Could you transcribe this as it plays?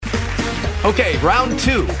Okay, round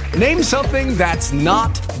two. Name something that's not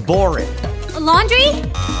boring. A laundry?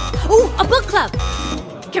 Ooh, a book club.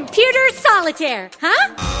 Computer solitaire,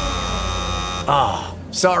 huh? Ah,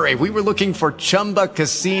 sorry, we were looking for Chumba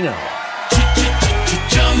Casino.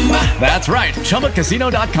 That's right,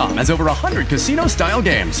 ChumbaCasino.com has over 100 casino-style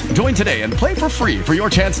games. Join today and play for free for your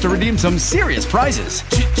chance to redeem some serious prizes.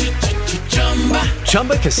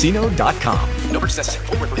 ChumbaCasino.com. No purchase necessary.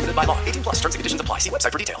 Void where prohibited by law. 18 plus. Terms and conditions apply. See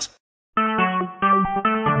website for details.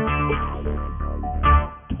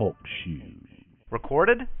 Talk shoes.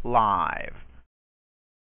 Recorded live.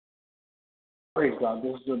 Praise God.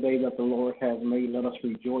 This is the day that the Lord has made. Let us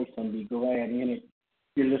rejoice and be glad in it.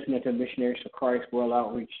 You're listening to Missionaries for Christ World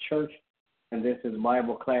Outreach Church, and this is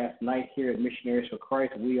Bible class night here at Missionaries for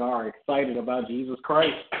Christ. We are excited about Jesus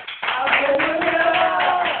Christ.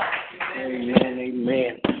 Amen,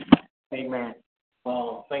 amen, amen.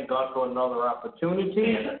 Thank God for another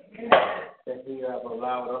opportunity that He has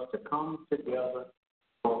allowed us to come together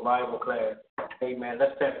for Bible class. Amen.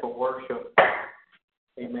 Let's stand for worship.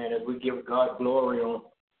 Amen. As we give God glory on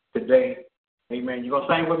today. Amen. You gonna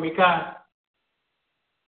sing with me, Kai?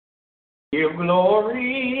 Give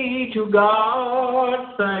glory to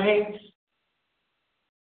God, saints.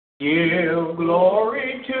 Give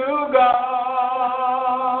glory to God.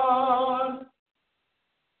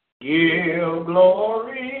 Give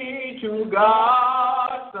glory to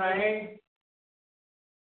God, saints.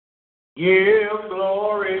 Give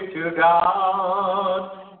glory to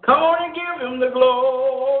God. Come on and give Him the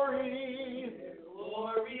glory. Give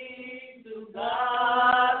glory to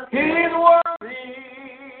God. He's worthy.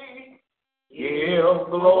 Give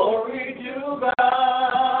glory to God.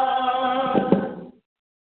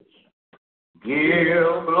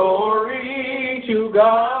 Give glory to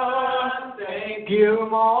God. Give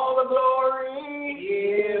Him all the glory.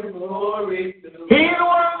 Give glory to God. He's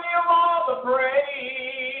worthy of all the praise.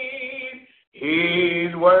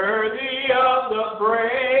 He's worthy of the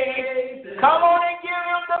praise. Come on and give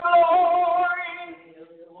Him the glory.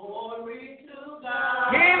 Give glory to God.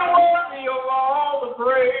 He's worthy of all the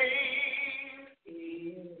praise.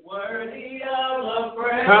 He's worthy of the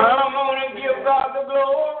praise. Come on and give God the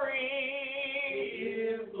glory.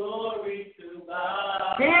 Give glory to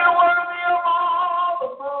God. He's worthy of all the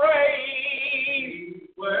praise.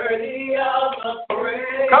 He's worthy of the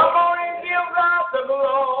praise. Come on and give God the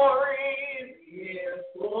glory. Give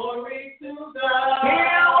glory to God.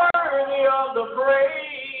 He's worthy of the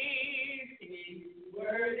praise. He's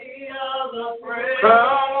worthy of the praise. Come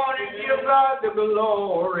on and give God the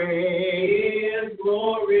glory. Give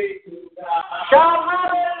glory to God. Shout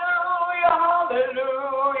hallelujah,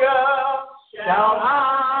 hallelujah. Shout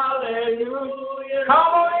hallelujah.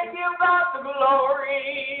 Come on and give God the glory.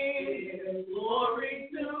 Give glory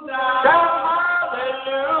to God. Shout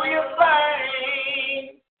hallelujah,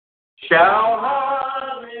 saints. Shout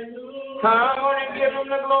hallelujah. Come on and give Him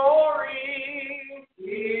the glory.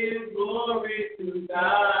 Give glory to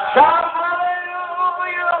God. Shout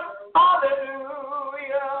hallelujah.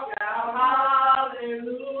 Hallelujah. Shout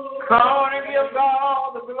hallelujah. Come on and give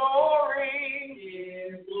God the glory.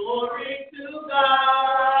 Give glory to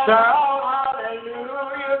God. Shout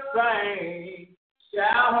hallelujah, saints.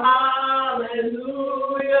 Shout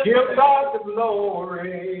hallelujah. Give God the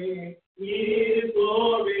glory. Give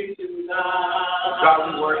glory to God. God,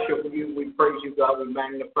 we worship you. We praise you, God. We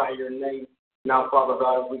magnify your name. Now, Father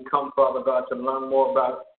God, as we come, Father God, to learn more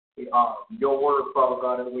about your word, Father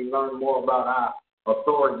God, and we learn more about our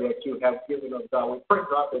authority that you have given us, God. We pray,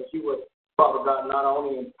 God, that you would, Father God, not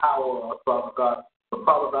only empower us, Father God, but,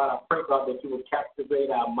 Father God, I pray, God, that you would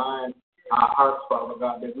captivate our minds, our hearts, Father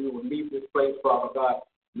God, that we would leave this place, Father God,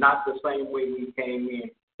 not the same way we came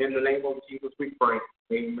in. In the name of Jesus, we pray.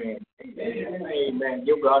 Amen. Amen. Amen.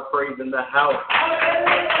 Give God praise in the house.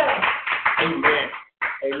 Amen.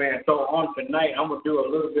 Amen. So on tonight, I'm going to do a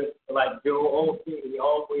little bit like Joe Osteen. He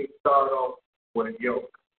always start off with a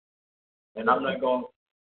joke. And I'm not going to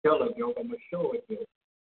tell a joke. I'm going to show a joke.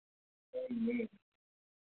 Amen.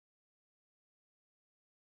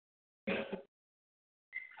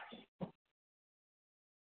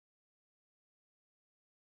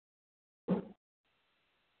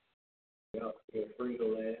 Yeah, feel free to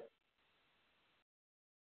laugh.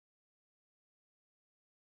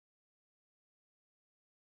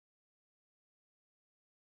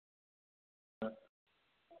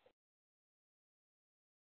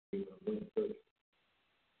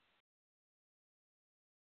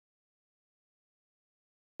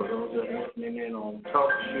 For those that are listening in on Talk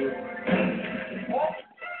Shoe,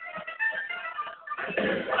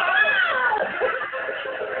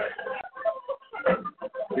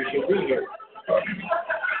 you should be here.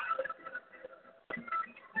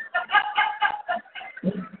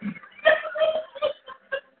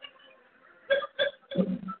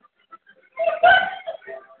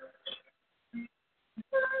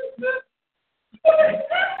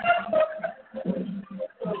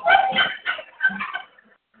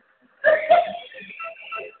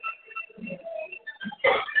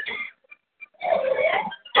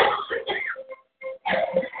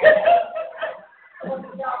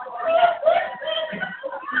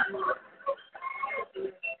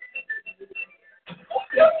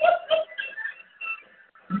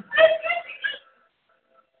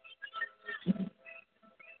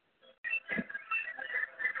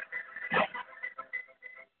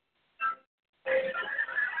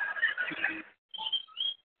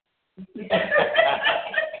 Amen.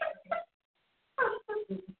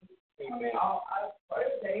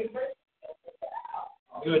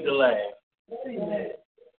 Good to laugh.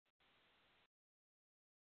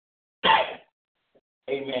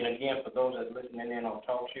 Amen. Again, for those that's listening in on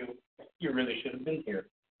Talk Show, you really should have been here.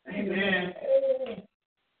 Amen.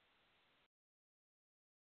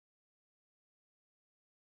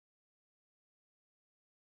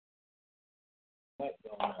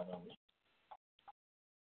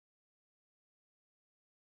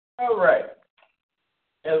 All right.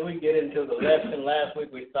 As we get into the lesson, last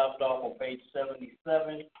week we stopped off on page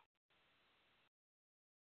 77.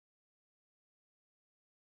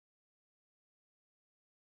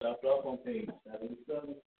 Stopped off on page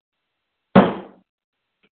 77.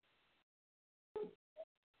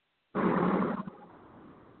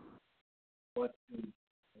 What two?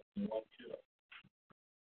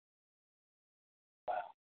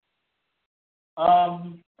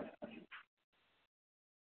 Wow.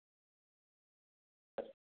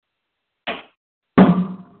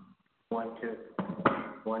 1, 2,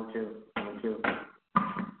 1, 2, 1, 2.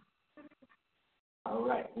 All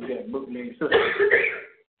right, we got a book named Sister.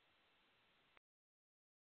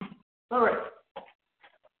 All right.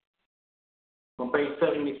 On page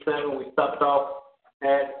 77, we stopped off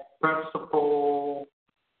at principle.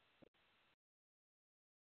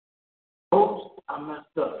 Oops, I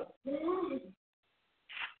messed up.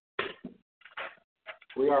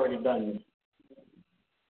 We already done this.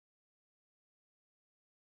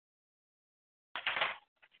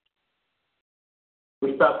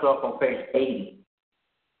 We stopped off on page 80.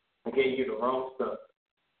 I gave you the wrong stuff.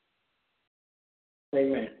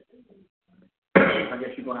 Amen. I guess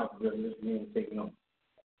you're going to have to just listen in and take notes.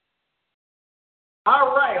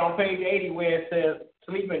 All right, on page 80 where it says,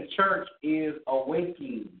 sleeping church is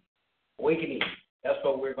awakening. Awakening. That's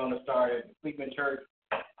what we're going to start at. Sleeping church,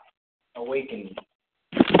 awakening.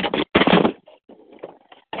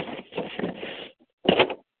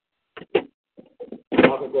 I'm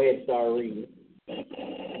going to go ahead and start reading.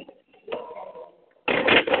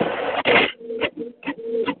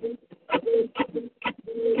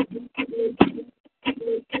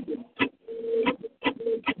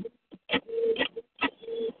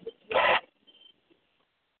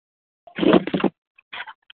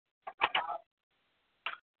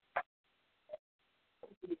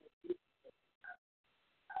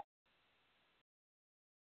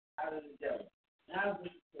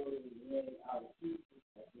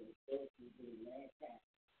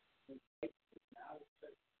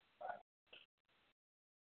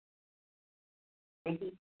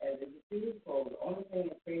 As a defeated foe, the only thing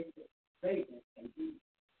that faces Satan can be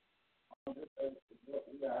on this earth is what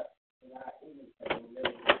we are in our image and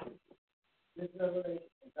revelation. This revelation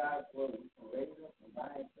of God's word, we can raise up and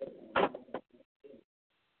bind Satan and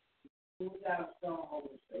pull down strongholds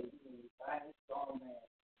of Satan and we bind his strong man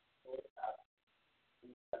for his house.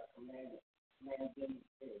 We have commanded them to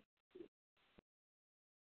say.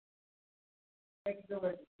 Take the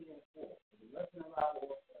word to 10 and 4. The lesson of our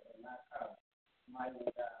warfare and not ours. Mighty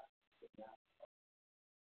God is not.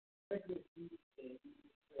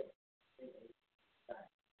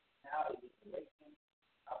 Now it is awakened,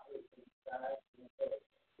 operating inside and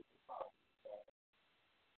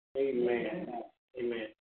Amen. Amen.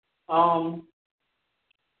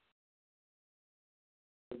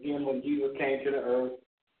 Again, when Jesus came to the earth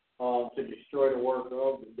to destroy the work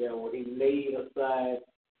of the devil, he laid aside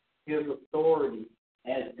his authority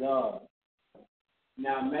as God.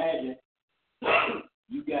 Now imagine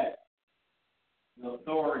you got the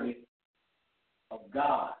authority of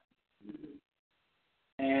God.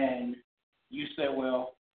 And you say,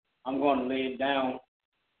 well, I'm going to lay it down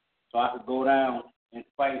so I could go down and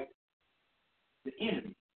fight the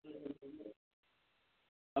enemy.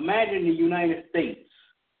 Imagine the United States,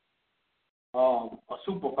 a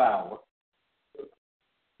superpower,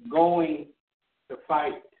 going to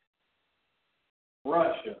fight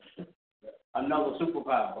Russia, another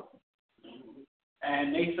superpower.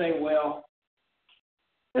 And they say, well,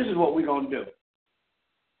 this is what we're going to do.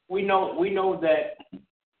 We know that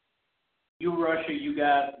you, Russia, you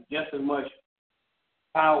got just as much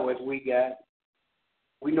power as we got.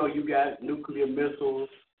 We know you got nuclear missiles.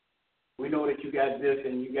 We know that you got this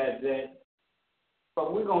and you got that.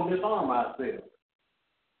 But we're going to disarm ourselves.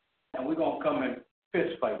 And we're going to come and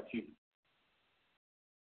fist fight you.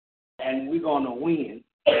 And we're going to win.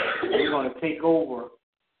 We're going to take over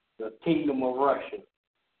the kingdom of Russia.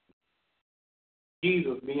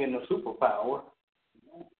 Jesus being the superpower,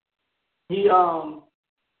 he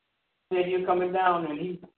said you're coming down,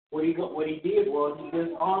 and what he did was he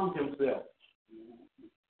disarmed himself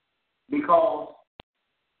because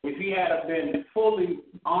if he had been fully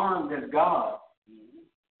armed as God,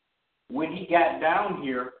 when he got down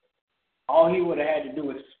here, all he would have had to do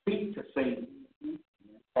was speak to Satan,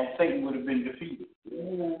 and Satan would have been defeated.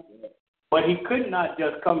 But he could not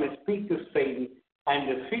just come and speak to Satan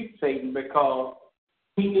and defeat Satan because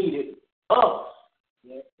he needed us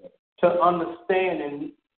to understand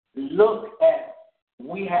and look at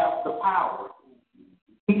we have the power.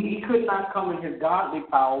 He could not come in his godly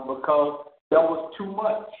power because there was too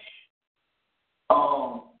much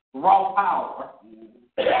raw power.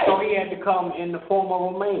 So he had to come in the form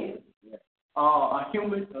of a man,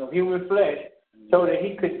 human flesh, so that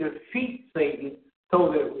he could defeat Satan,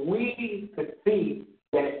 so that we could see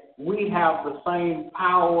that we have the same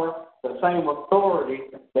power, the same authority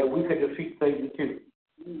that we could defeat Satan too.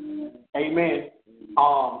 Amen.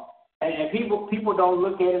 And people don't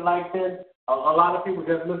look at it like that. A lot of people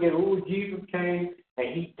just look at Jesus came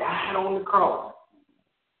and he died on the cross.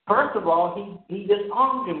 First of all, he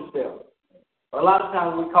disarmed himself. A lot of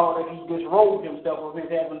times we call it he disrobed himself of his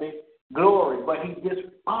heavenly glory, but he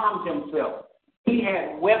disarmed himself. He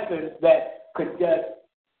had weapons that could just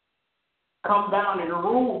come down and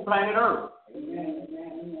rule planet Earth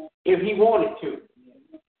if he wanted to.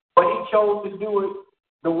 But he chose to do it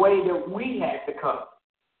the way that we had to come,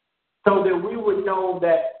 so that we would know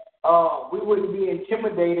that we wouldn't be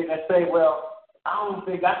intimidated and say, well, I don't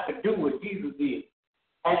think I could do what Jesus did.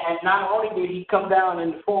 And not only did he come down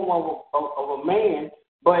in the form of a man,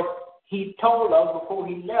 but he told us before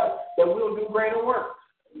he left that we'll do greater works.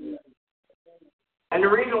 And the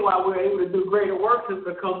reason why we're able to do greater works is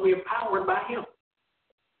because we're powered by him.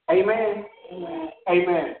 Amen.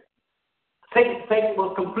 Amen. Satan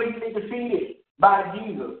was completely defeated by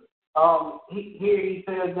Jesus. Here he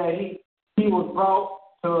says that he was brought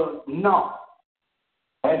to naught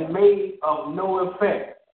and made of no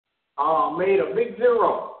effect. Made a big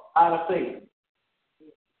zero out of Satan.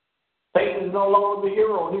 Satan is no longer the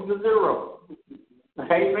hero; he's the zero.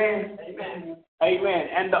 Amen. Amen. Amen.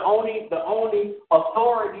 And the only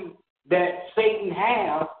authority that Satan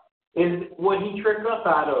has is what he tricked us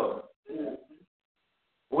out of.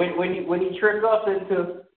 When he tricked us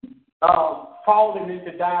into falling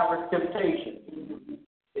into diverse temptations,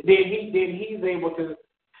 then he's able to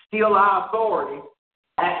steal our authority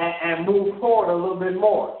and move forward a little bit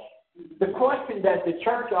more. The question that the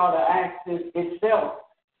church ought to ask itself,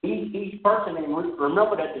 each person, and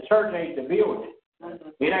remember that the church ain't the building.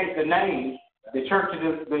 It ain't the name. The church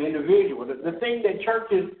is the individual. The thing that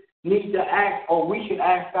churches need to ask, or we should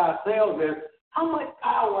ask ourselves, is how much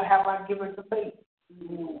power have I given to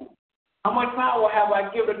Satan? How much power have I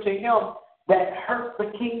given to him that hurt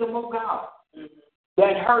the kingdom of God?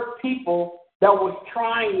 That hurt people that was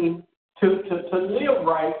trying to live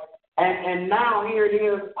right. And now here it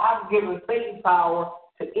is, I've given Satan power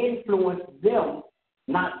to influence them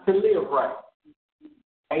not to live right.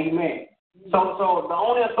 Amen. So the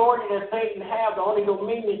only authority that Satan has, the only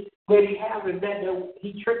dominion that he has is that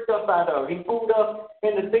he tricked us out of. He fooled us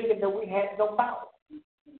into thinking that we had no power.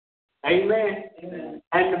 Amen. Amen.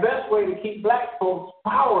 And the best way to keep black folks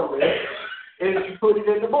powerless is to put it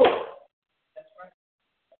in the book. That's right.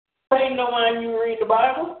 Satan don't mind you read the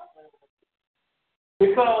Bible.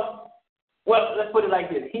 Because, well, let's put it like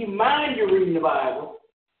this. He mind you reading the Bible,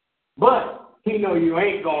 but he know you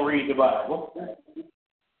ain't going to read the Bible.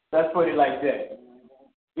 Let's put it like that.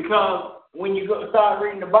 Because when you start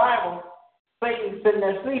reading the Bible, Satan's sitting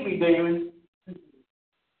there sleepy, David,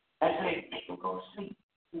 and say, make him go to sleep.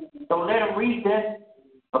 Don't let them read that,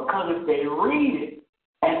 because if they read it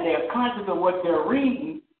and they're conscious of what they're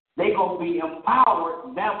reading, they're going to be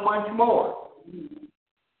empowered that much more.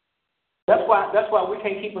 That's why we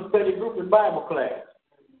can't keep a study group in Bible class,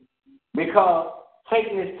 because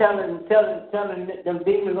Satan is telling them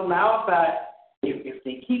demons on the outside, if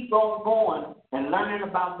they keep on going and learning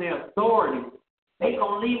about their authority, they're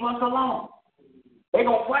going to leave us alone. They're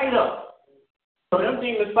going to fight us. So them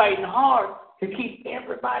demons fighting hard to keep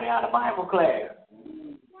everybody out of Bible class.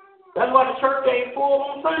 That's why the church ain't full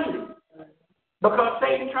on Sunday. Because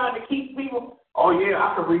Satan trying to keep people, oh yeah,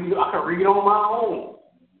 I can read on my own.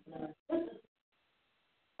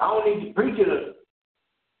 I don't need the preacher to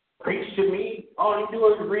preach to me. All he do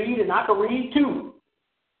is read, and I can read too.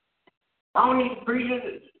 I don't need the preacher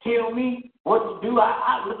to tell me what to do.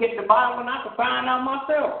 I look at the Bible and I can find out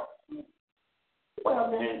myself. Well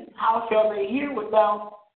then, how shall they hear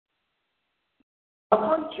without a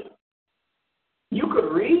preacher? You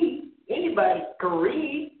could read. Anybody could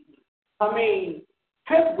read. I mean,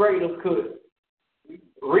 5th graders could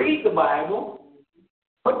read the Bible,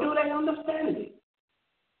 but do they understand it?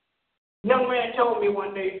 Young man told me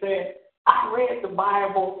one day, said, I read the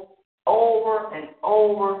Bible over and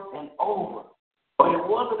over and over, but it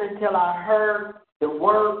wasn't until I heard the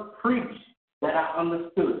word preached that I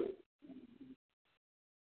understood it.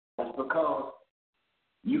 That's because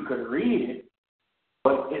you could read it,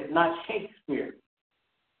 but it's not Shakespeare.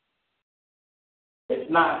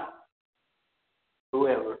 It's not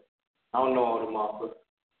whoever. I don't know all the authors.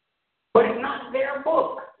 But it's not their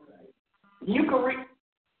book. You can read.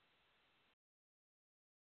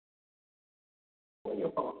 Where's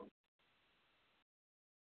your phone?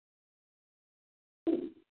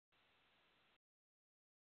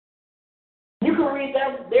 You can read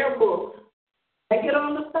their books and get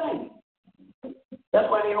on the thing. That's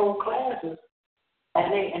why they hold classes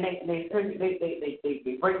and they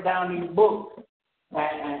break down these books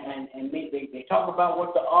and they talk about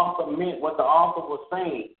what the author meant, what the author was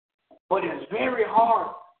saying. But it's very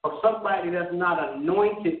hard for somebody that's not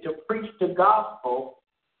anointed to preach the gospel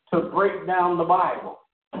to break down the Bible.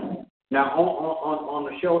 Now, on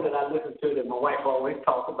the show that I listen to that my wife always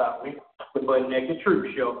talks about me, the Butt Naked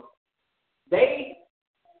Truth Show, they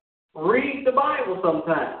read the Bible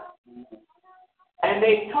sometimes. And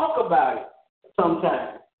they talk about it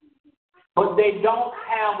sometimes. But they don't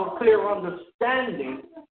have a clear understanding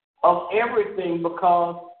of everything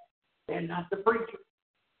because they're not the preacher.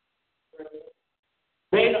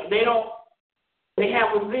 They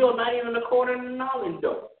have a zeal not even according to knowledge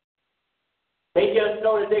though. They just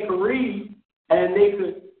know that they can read and they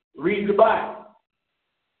could read the Bible.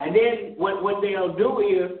 And then what they'll do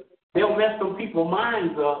is they'll mess some people's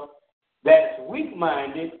minds up that's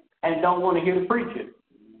weak-minded and don't want to hear the preacher.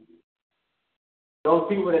 Those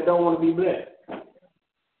people that don't want to be blessed.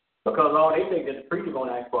 Because all they think is the preacher's going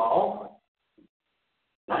to ask for an offering.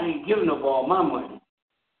 I ain't giving up all my money.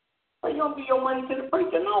 Well, you don't give your money to the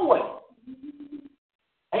preacher, no way.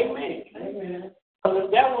 Amen. Amen. Because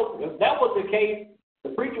if that was the case,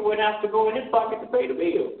 the preacher would have to go in his pocket to pay the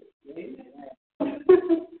bill.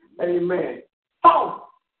 Amen. Amen. So,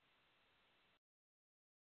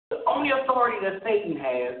 the only authority that Satan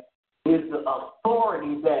has is the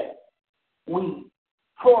authority that we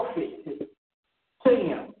forfeit to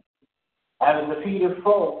him. As a defeated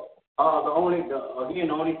foe, the only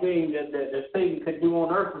thing that Satan could do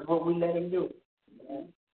on earth is what we let him do.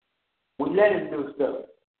 We let him do stuff.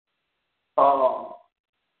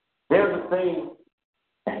 There's a thing,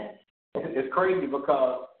 it's crazy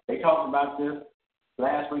because they talked about this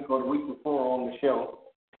last week or the week before on the show,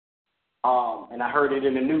 and I heard it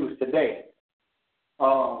in the news today,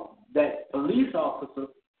 that police officers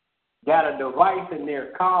got a device in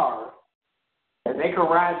their car that they can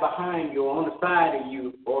ride behind you, on the side of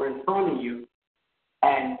you, or in front of you,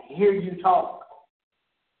 and hear you talk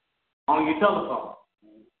on your telephone.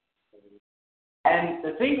 And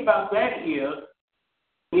the thing about that is,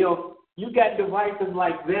 if you got devices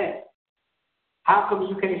like that, how come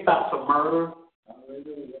you can't stop some murder?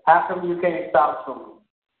 How come you can't stop some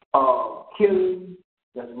killing?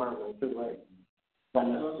 That's murder too, right? Not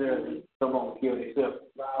necessarily someone kill themselves.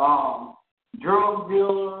 Drug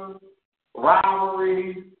dealers,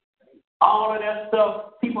 robberies, all of that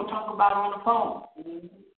stuff people talk about on the phone.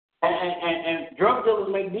 And drug dealers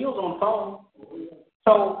make deals on the phone.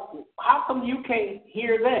 So how come you can't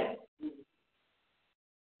hear that?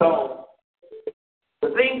 So the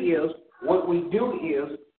thing is, what we do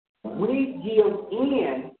is we give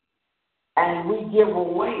in and we give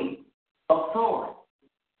away authority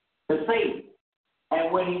to Satan.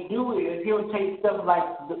 And what he do is he'll take stuff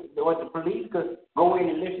like what the police could go in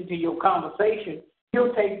and listen to your conversation.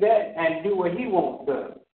 He'll take that and do what he wants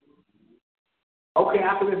done. Okay,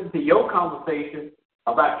 I can listen to your conversation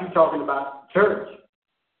about you talking about church.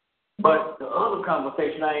 But the other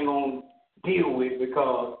conversation I ain't going to deal with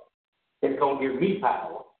because it's going to give me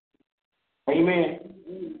power. Amen.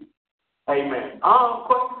 Amen.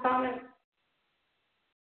 Questions, comments?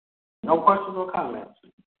 No questions or comments?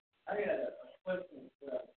 I got a question.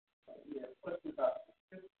 Question about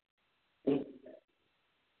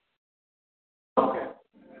Okay.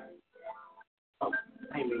 Oh,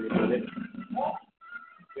 I ain't mean to do that.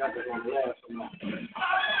 Y'all just want to laugh so much.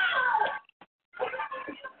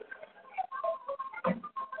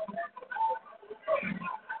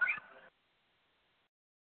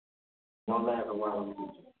 Don't laugh while we do it.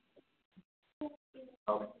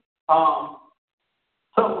 Okay.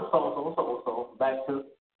 So back to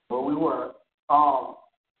where we were.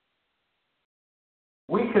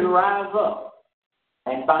 We can rise up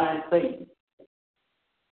and bind Satan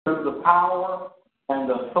through the power and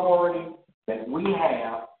the authority that we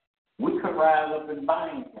have. We could rise up and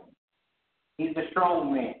bind him. He's a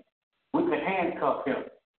strong man. We could handcuff him.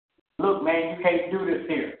 Look, man, you can't do this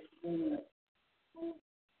here.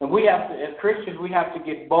 And we have to, as Christians, we have to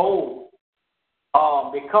get bold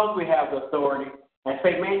because we have the authority and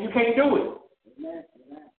say, man, you can't do it.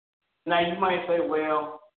 Now, you might say,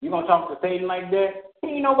 well, you going to talk to Satan like that? He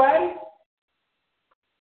ain't nobody.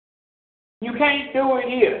 You can't do it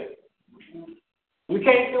here. You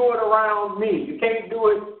can't do it around me. You can't do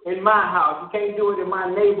it in my house. You can't do it in my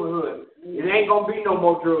neighborhood. It ain't going to be no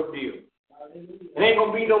more drug deals. It ain't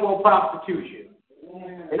going to be no more prostitution.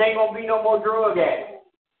 It ain't going to be no more drug addicts.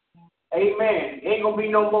 Amen. It ain't going to be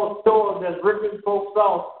no more stores that's ripping folks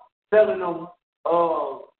off, selling them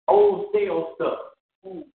old stale stuff.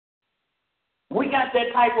 We got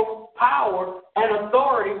that type of power and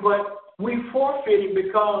authority, but we forfeit it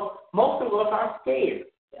because most of us are scared.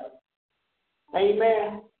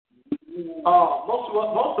 Amen. Most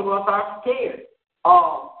of us are scared.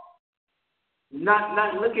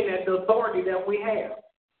 Not looking at the authority that we have.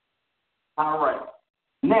 All right.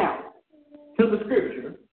 Now, to the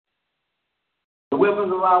scripture. The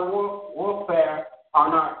weapons of our warfare are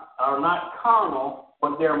not carnal,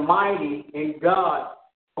 but they're mighty in God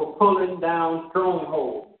for pulling down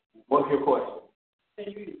strongholds. What's your question?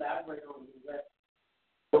 Can you elaborate on that?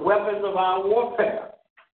 The weapons of our warfare.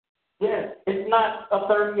 Yes, it's not a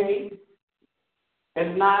 38.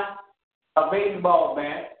 It's not a baseball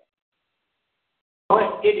bat.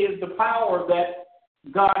 But it is the power that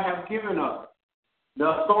God has given us. The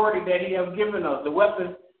authority that He has given us. The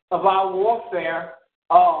weapons of our warfare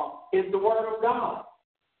is the Word of God.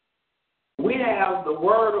 We have the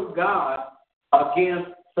Word of God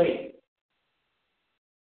against Satan.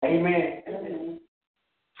 Amen. Amen.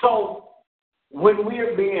 So, when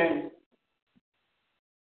we're being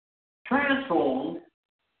transformed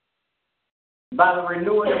by the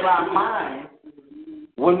renewing of our mind,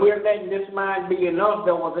 when we're letting this mind be in us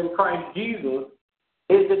that was in Christ Jesus,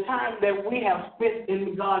 is the time that we have spent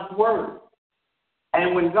in God's Word.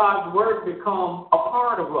 And when God's Word becomes a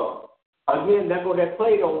part of us, again, that's what that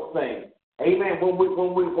Play-Doh thing. Amen. When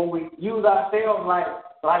we use ourselves like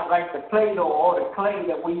the Play-Doh or the clay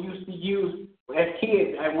that we used to use as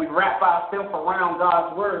kids, and we wrap ourselves around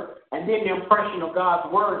God's Word, and then the impression of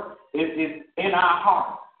God's Word is in our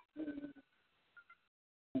heart.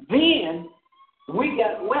 Then we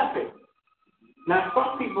got weapons. Now,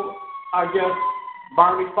 some people are just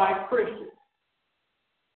Barney Fife Christians.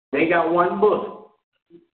 They got one bullet.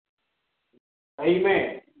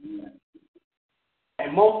 Amen.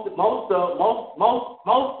 And most of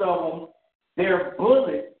them, their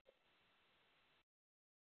bullets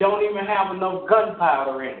don't even have enough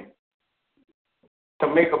gunpowder in it to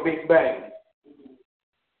make a big bang.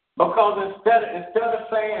 Because instead of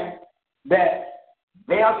saying that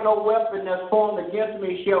there's no weapon that's formed against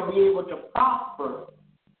me shall be able to prosper,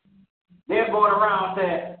 they're going around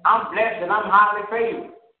saying, I'm blessed and I'm highly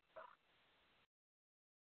favored.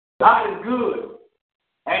 God is good,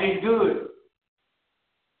 and He's good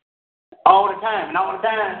all the time,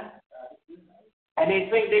 and they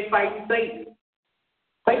think they fighting Satan.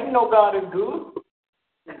 Satan know God is good.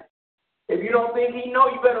 If you don't think He know,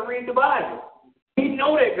 you better read the Bible. He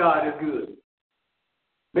know that God is good.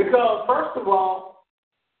 Because, first of all,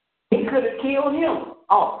 He could have killed him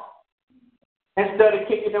off instead of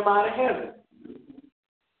kicking him out of heaven.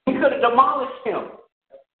 He could have demolished him,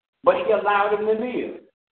 but He allowed him to live.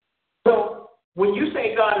 So, when you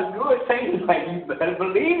say God is good, Satan's like, you better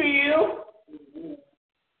believe He is.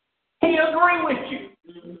 He agree with you.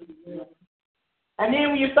 And then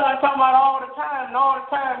when you start talking about all the time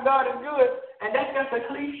God is good, and that's just a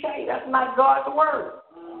cliche. That's not God's Word.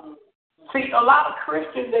 See, a lot of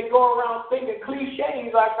Christians, they go around thinking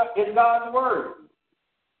cliches like it's God's Word.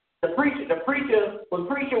 The preacher was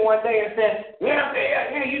preaching one day and said, yeah,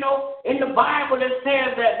 you know, in the Bible it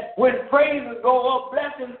says that when praises go up,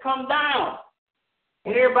 blessings come down.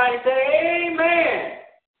 And everybody said, amen.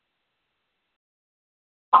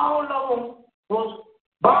 All of them was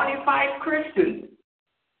Barney Fife Christians.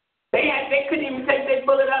 They couldn't even take their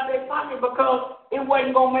bullet out of their pocket because it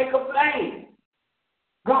wasn't going to make a flame.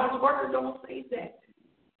 God's Word don't say that.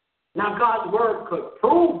 Now, God's Word could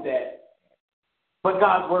prove that, but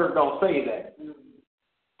God's Word don't say that.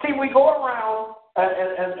 See, we go around,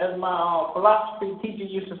 as my philosophy teacher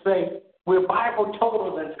used to say, we're Bible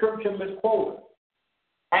totals and Scripture misquoted.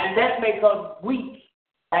 And that makes us weak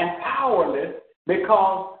and powerless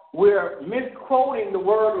because we're misquoting the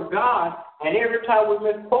Word of God, and every time we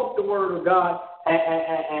misquote the Word of God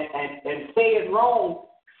and say it wrong,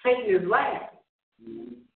 Satan is laughing.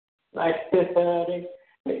 Like they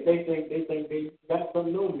think they got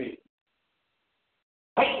some new me.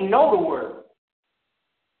 Satan know the Word.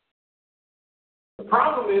 The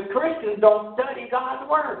problem is Christians don't study God's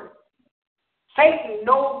word. Satan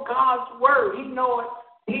knows God's word. He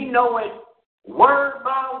know it word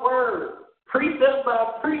by word, precept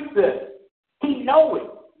by precept. He know it.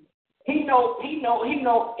 He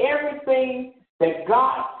know everything that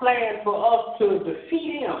God planned for us to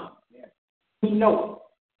defeat him. He knows it.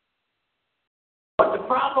 But the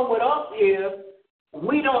problem with us is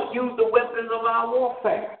we don't use the weapons of our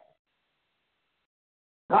warfare.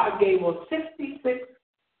 God gave us 66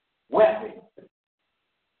 weapons.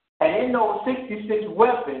 And in those 66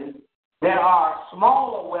 weapons, there are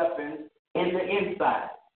smaller weapons in the inside.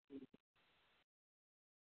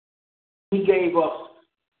 He gave us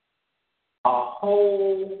a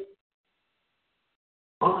whole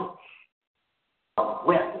bunch of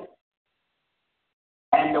weapons.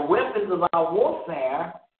 And the weapons of our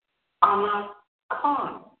warfare are not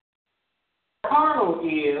carnal. Carnal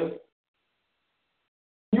is,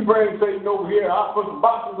 you bring Satan over here, I'll put some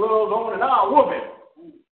boxing gloves on and I'll whoop him.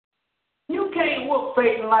 You can't whoop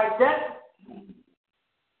Satan like that.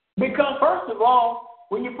 Because first of all,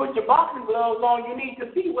 when you put your boxing gloves on, you need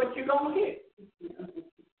to see what you're going to hit.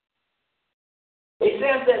 It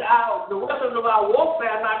says that the weapons of our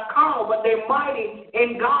warfare are not carnal, but they're mighty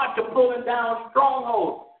in God to pulling down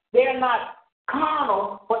strongholds. They're not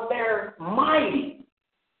carnal, but they're mighty.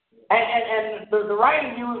 And the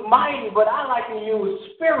writer used mighty, but I like to use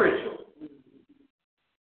spiritual.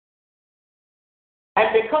 And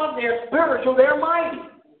because they're spiritual, they're mighty.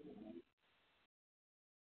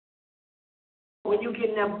 When you get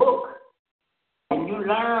in that book and you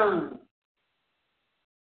learn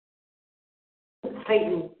that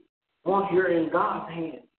Satan, once you're in God's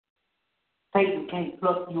hands, Satan can't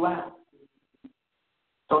pluck you out.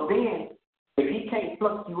 So then, if he can't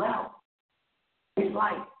pluck you out, it's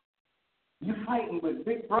like you fighting with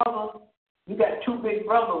big brothers. You got two big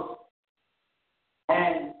brothers,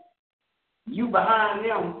 and you behind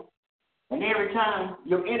them, and every time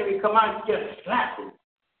your enemy come out, you just slap him.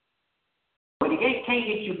 But he can't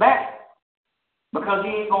hit you back because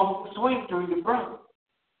he ain't going to swing through your brother.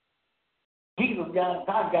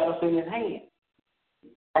 God got us in his hand.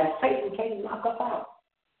 And Satan can't knock us out.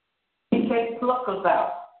 He can't pluck us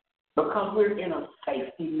out because we're in a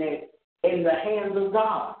safety net in the hands of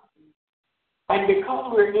God. And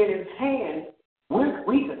because we're in his hands,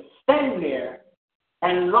 we can stand there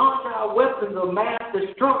and launch our weapons of mass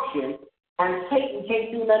destruction, and Satan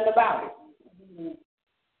can't do nothing about it.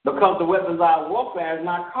 Because the weapons of our warfare is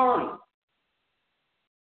not carnal.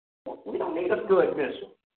 We don't need a good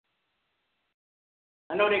missile.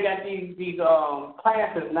 I know they got these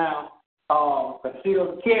classes now,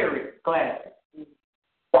 concealed carry classes.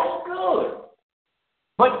 That's good.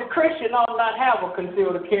 But the Christian ought not have a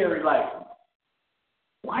concealed carry license.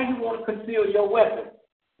 Why you want to conceal your weapon?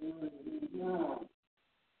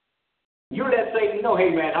 You let Satan know, hey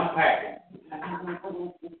man, I'm packing.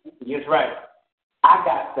 That's right. I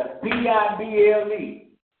got the Bible,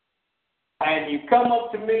 and you come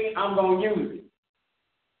up to me, I'm going to use it.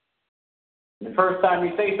 The first time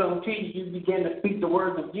you say something to you, you begin to speak the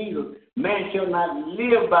words of Jesus. Man shall not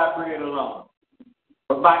live by bread alone,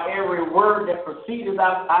 but by every word that proceedeth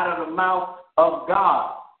out of the mouth of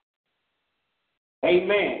God.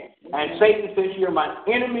 Amen. And Satan says, you're my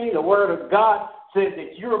enemy. The word of God says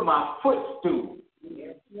that you're my footstool.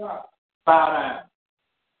 Yes, you are. Bow down.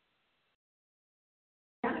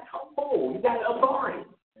 You got authority.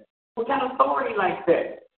 We got authority like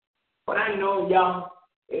that. But I know y'all,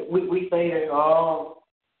 we say that, oh,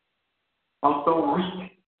 I'm so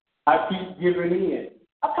weak. I keep giving in.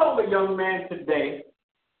 I told a young man today,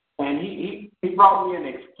 and he brought me an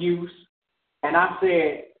excuse, and I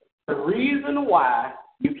said, the reason why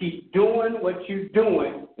you keep doing what you're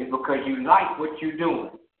doing is because you like what you're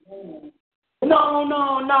doing. No.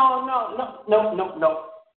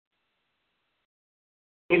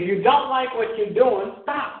 If you don't like what you're doing,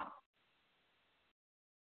 stop.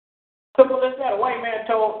 Simple as that. A white man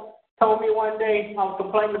told me one day, I was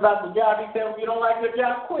complaining about the job. He said, if you don't like your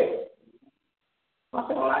job, quit. I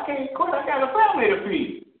said, well, I can't quit. I got a family to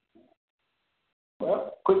feed.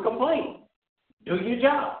 Well, quit complaining. Do your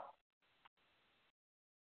job.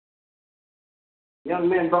 Young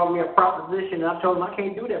man brought me a proposition, and I told him I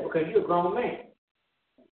can't do that because you're a grown man.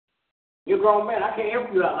 You're a grown man. I can't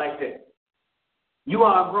help you out like that. You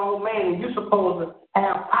are a grown man, and you're supposed to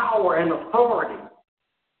have power and authority.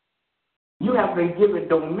 You have been given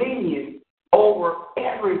dominion over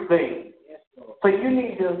everything. So you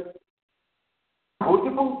need to put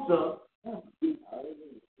your boots up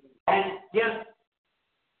and just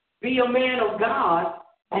be a man of God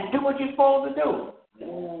and do what you're supposed to do.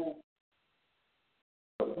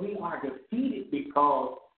 But we are defeated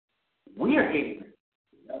because We're ignorant.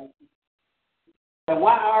 And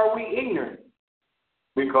why are we ignorant?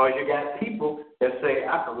 Because you got people that say,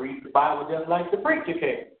 I can read the Bible just like the preacher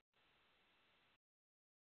can.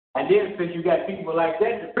 And then since you got people like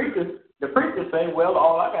that, the preacher say, well,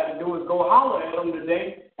 all I got to do is go holler at them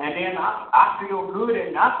today, and then I feel good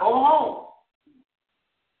and I go home.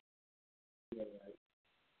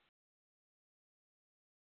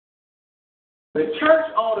 The church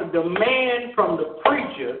ought to demand from the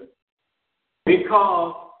preacher,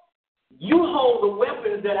 because you hold the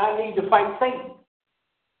weapons that I need to fight Satan.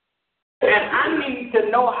 And I need to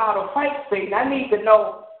know how to fight Satan. I need to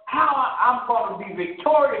know how I'm going to be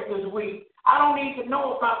victorious this week. I don't need to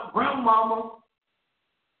know about grandmama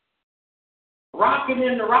rocking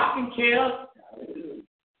in the rocking chair.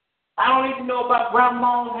 I don't need to know about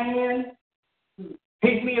grandma's hand,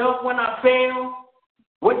 pick me up when I fail,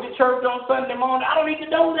 went to church on Sunday morning. I don't need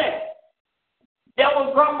to know that. That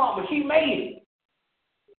was grandmama. She made it.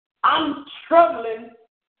 I'm struggling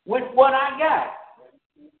with what I got.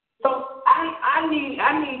 So I need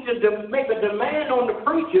to make a demand on the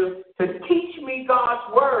preacher to teach me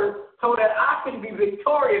God's word so that I can be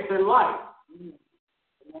victorious in life.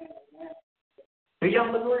 Do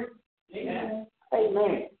y'all agree? Yeah.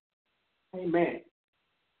 Amen. Amen.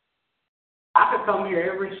 I could come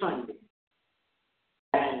here every Sunday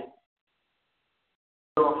and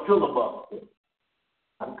do a filibuster.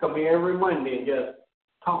 I can come here every Monday and just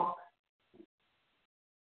talk.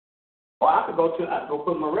 Or I could go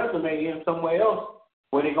put my resume in somewhere else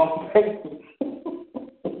where they're going to pay me.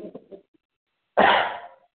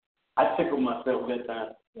 I tickle myself that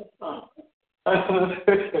time.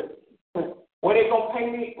 Where they going to pay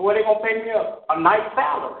me? Where they going to pay me a nice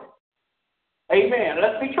salary? Amen.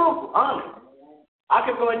 Let's be truthful, honest. I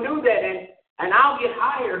could go and do that, and I'll get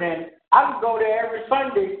hired, and I could go there every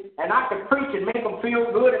Sunday, and I could preach and make them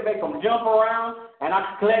feel good and make them jump around, and I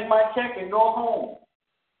could collect my check and go home.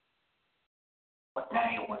 But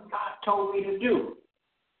that ain't what God told me to do.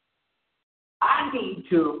 I need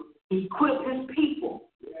to equip His people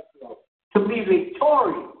to be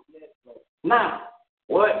victorious. Now,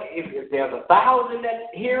 what if there's 1,000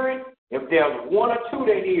 that hear it? If there's 1 or 2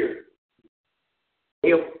 that hear it?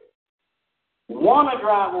 If one could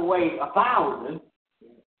drive away 1,000,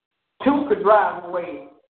 2 could drive away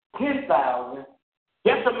 10,000.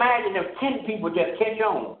 Just imagine if 10 people just catch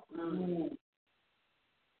on.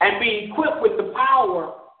 And be equipped with the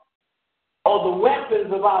power or the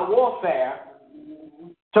weapons of our warfare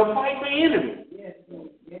to fight the enemy.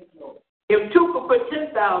 If 2 could put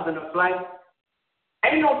 10,000 to flight,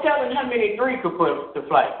 ain't no telling how many 3 could put to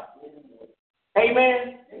flight.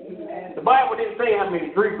 Amen? The Bible didn't say how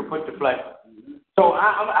many 3 could put to flight. So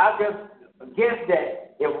I just guess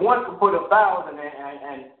that if 1 could put 1,000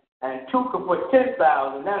 and 2 could put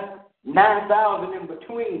 10,000, that's 9,000 in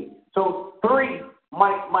between. So 3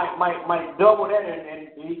 might double that and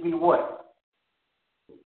it'd be what?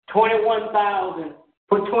 21,000,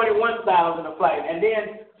 put 21,000 a flight, and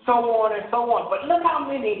then so on and so on. But look how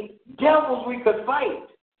many devils we could fight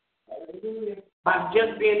by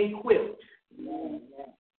just being equipped.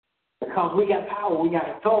 Because we got power, we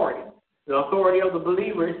got authority. The authority of the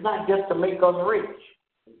believer is not just to make us rich.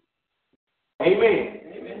 Amen.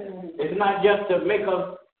 It's not just to make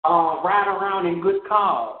us ride around in good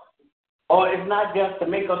cars. Or it's not just to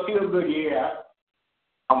make us feel good, yeah,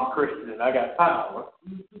 I'm a Christian and I got power.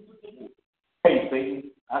 Hey,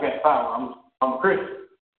 Satan, I got power, I'm a Christian.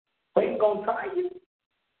 Satan's going to try you.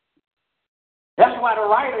 That's why the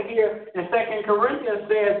writer here in 2 Corinthians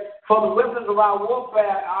says, for the weapons of our warfare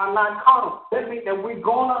are not carnal. That means that we're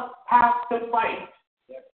going to have to fight.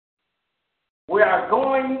 We are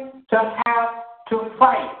going to have to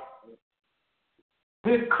fight.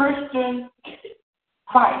 This Christian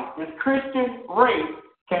fight, this Christian race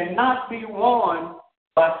cannot be won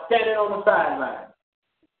by standing on the sideline.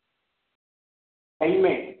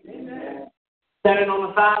 Amen. Amen. Standing on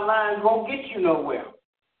the sideline won't get you nowhere.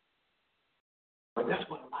 But that's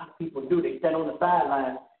what a lot of people do. They stand on the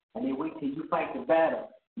sideline and they wait till you fight the battle.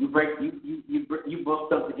 You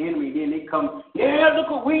bust up the enemy, then they come, yeah, look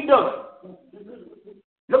what we done.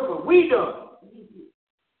 Look what we done.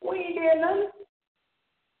 We ain't did nothing.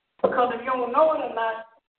 Because if you don't know it or not,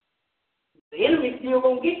 the enemy's still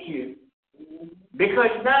going to get you. Because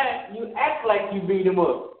now you act like you beat him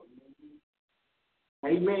up.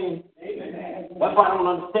 Amen. Amen. That's why I don't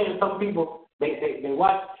understand some people, they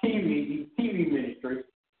watch TV, these TV ministries,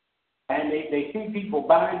 and they see people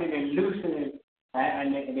binding and loosening,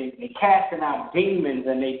 and they casting out demons,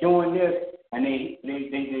 and they doing this, and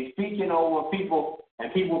they speaking over people,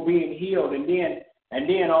 and people being healed, and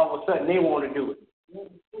then all of a sudden they want to do it.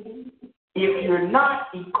 If you're not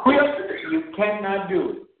equipped, you cannot do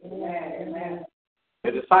it. Amen.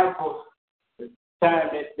 The disciples, the time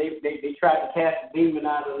that they tried to cast the demon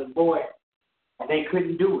out of the boy, and they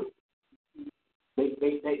couldn't do it.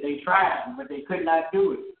 They tried, but they could not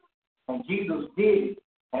do it. And Jesus did it.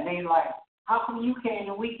 And they like, how come you can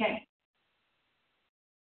and we can't?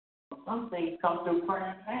 Well, some things come through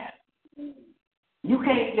prayer and fast. You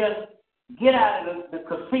can't just get out of the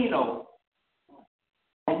casino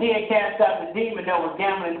and then cast out the demon that was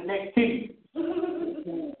gambling next to you.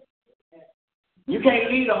 You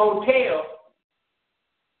can't leave the hotel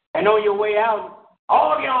and on your way out,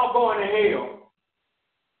 all y'all going to hell.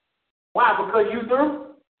 Why? Because you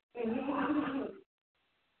through?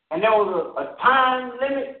 And there was a time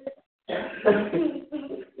limit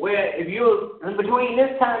where if you're in between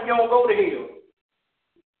this time, you don't go to hell.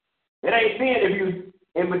 It ain't saying if you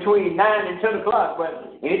in between 9 and 10 o'clock,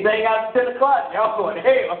 but anything after 10 o'clock, y'all going to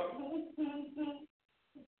hell.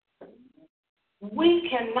 We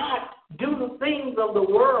cannot do the things of the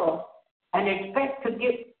world and expect to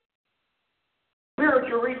get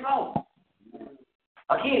spiritual results.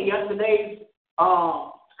 Again, yesterday's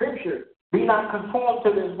scripture, be not conformed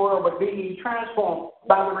to this world, but be ye transformed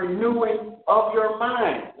by the renewing of your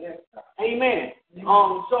mind. Yes. Amen.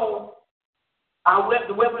 So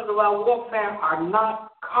the weapons of our warfare are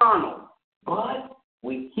not carnal, but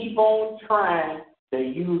we keep on trying to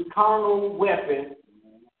use carnal weapons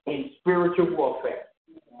in spiritual warfare.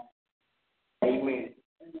 Amen.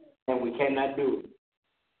 And we cannot do it.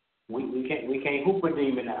 We can't hoop a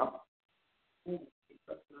demon out.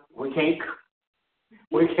 We can't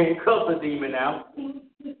cuss a demon out.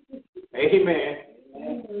 Amen.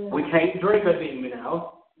 We can't drink a demon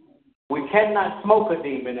out. We cannot smoke a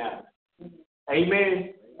demon out.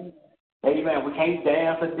 Amen. Amen. We can't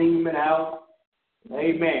dance a demon out.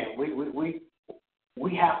 Amen.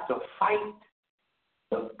 We have to fight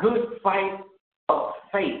the good fight of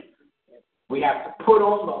faith. We have to put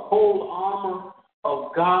on the whole armor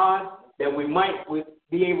of God that we might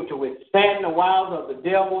be able to withstand the wiles of the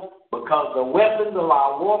devil, because the weapons of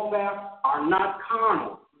our warfare are not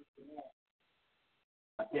carnal.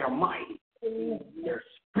 But they're mighty. They're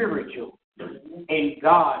spiritual in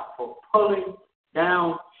God for pulling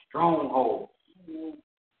down strongholds.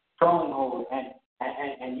 Stronghold.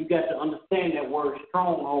 And you got to understand that word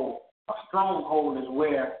stronghold. A stronghold is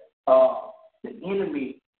where the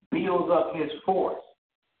enemy builds up his force.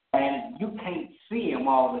 And you can't see him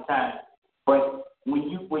all the time. But when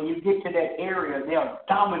you get to that area, they'll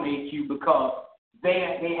dominate you because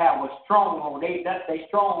they have a stronghold. That's their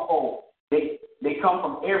stronghold. They come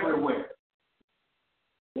from everywhere.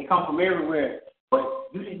 They come from everywhere, but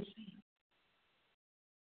you didn't see them.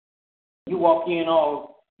 You walk in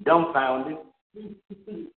all dumbfounded,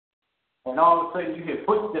 and all of a sudden you hear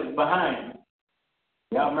footsteps behind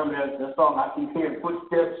you. Y'all remember that song, I Keep Hearing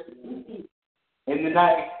Footsteps in the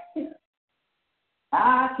Night?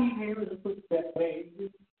 I keep hearing the footsteps, baby.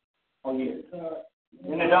 Oh, yeah.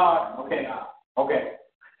 In the dark? Okay. Okay.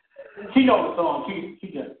 She knows the song. She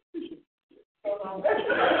just.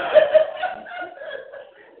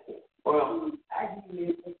 Well,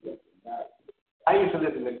 I used to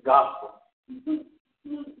listen to gospel.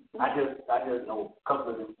 I just know a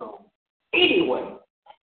couple of them songs. Anyway,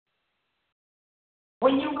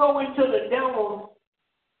 when you go into the devil's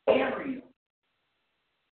area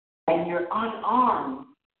and you're unarmed,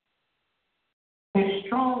 his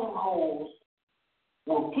strongholds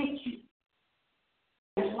will get you.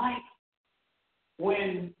 It's like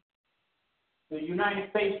when the United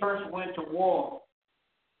States first went to war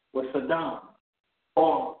with Saddam,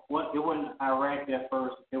 or what? It wasn't Iraq at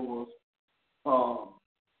first. It was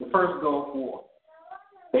the first Gulf War.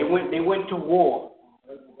 They went to war,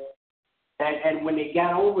 and when they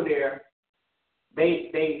got over there,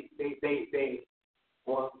 they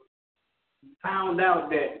found out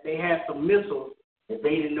that they had some missiles that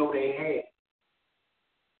they didn't know they had,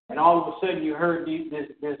 and all of a sudden you heard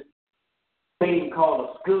this thing called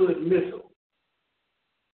a Scud missile.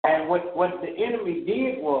 And what the enemy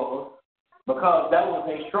did was, because that was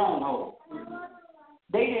their stronghold,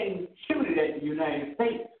 they didn't shoot it at the United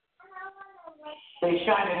States. They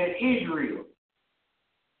shot it at Israel,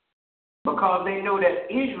 because they know that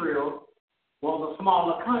Israel was a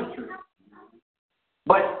smaller country.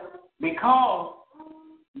 But because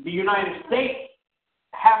the United States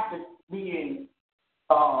have to be in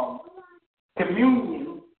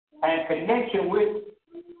communion and connection with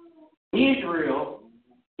Israel,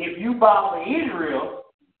 if you bother Israel,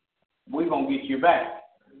 we're going to get you back.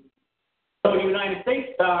 So the United States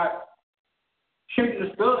start shooting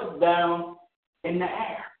the Scuds down in the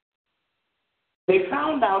air. They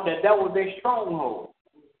found out that that was their stronghold.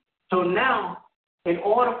 So now, in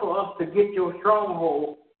order for us to get your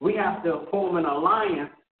stronghold, we have to form an alliance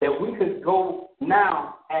that we could go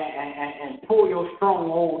now and pull your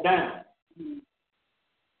stronghold down.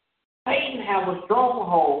 Satan have a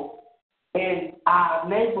stronghold in our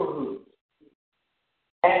neighborhood.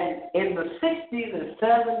 And in the 60s and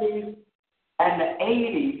 70s and the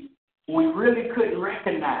 80s, we really couldn't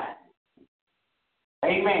recognize it.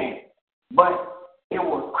 Amen. But it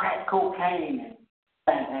was crack cocaine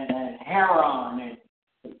and heroin and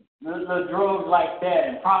the drugs like that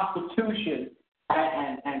and prostitution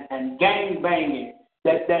and gang banging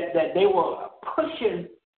that they were pushing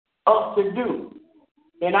us to do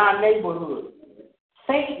in our neighborhood.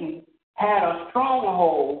 Satan had a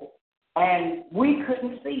stronghold and we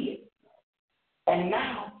couldn't see it. And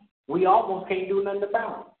now we almost can't do nothing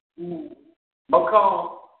about it.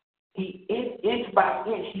 Because he inch by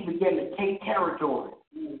inch he began to take territory.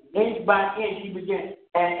 Inch by inch he began,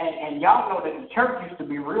 and y'all know that the church used to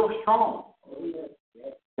be real strong.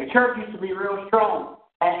 The church used to be real strong.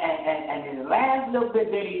 And the last little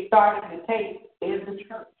bit that he started to take is the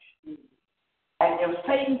church. And if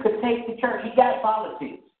Satan could take the church, he got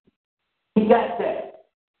politics. He got that.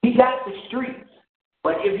 He got the streets.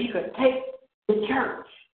 But if he could take the church,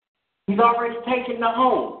 he's already taken the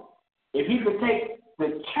home. If he could take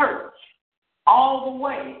the church all the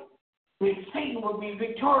way, then Satan would be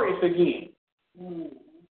victorious again.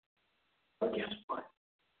 But guess what?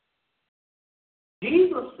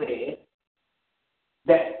 Jesus said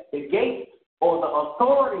that the gates or the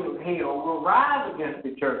authority of hell will rise against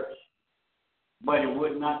the church, but it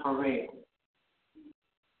would not prevail.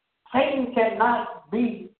 Satan cannot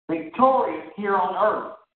be victorious here on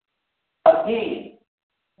earth again.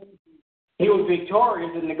 He was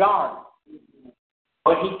victorious in the garden.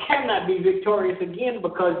 But he cannot be victorious again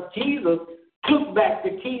because Jesus took back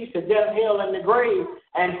the keys to death, hell, and the grave,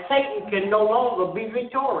 and Satan can no longer be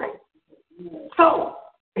victorious. So,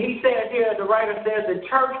 he said here, the writer says, the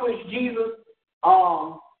church which Jesus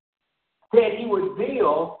said he would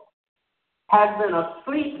build has been a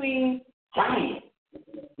sleeping giant.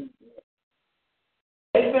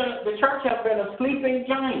 The church has been a sleeping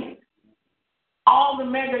giant. All the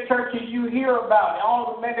mega churches you hear about,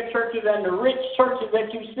 all the mega churches and the rich churches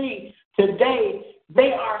that you see today,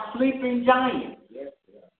 they are sleeping giants.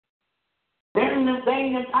 They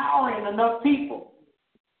ain't empowering enough people.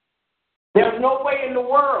 There's no way in the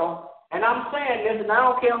world, and I'm saying this, and I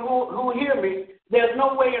don't care who hear me, there's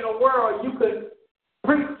no way in the world you could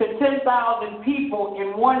preach to 10,000 people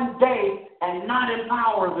in one day and not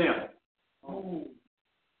empower them.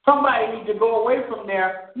 Somebody needs to go away from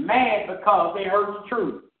there mad because they heard the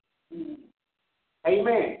truth.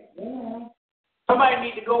 Amen. Somebody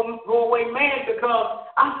needs to go away mad because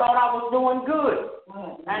I thought I was doing good.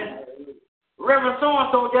 And Reverend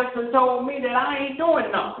so-and-so just told me that I ain't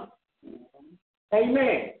doing nothing.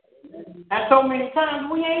 Amen. And so many times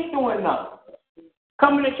we ain't doing nothing.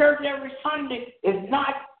 Coming to church every Sunday is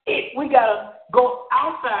not it. We got to go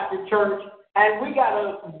outside the church and we got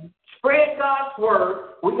to spread God's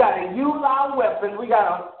word. We got to use our weapons. We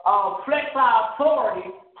got to flex our authority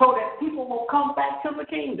so that people will come back to the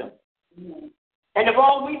kingdom. And if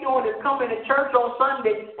all we doing is coming to church on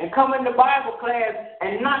Sunday and coming to Bible class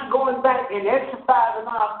and not going back and exercising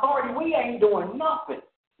our authority, we ain't doing nothing.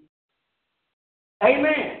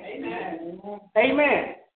 Amen. Amen.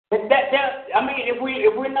 Amen.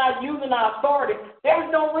 If we're not using our authority,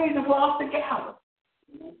 there's no reason for us to gather.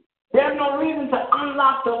 There's no reason to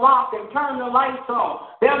unlock the lock and turn the lights on.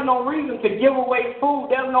 There's no reason to give away food.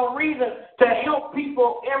 There's no reason to help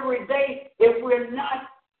people every day if we're not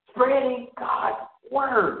spreading God's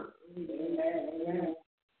word. Amen.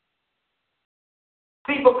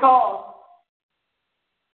 See, because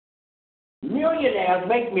millionaires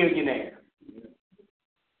make millionaires.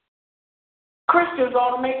 Christians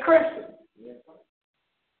ought to make Christians.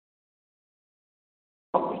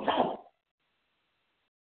 But we don't.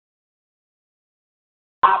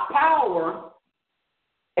 Our power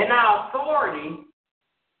and our authority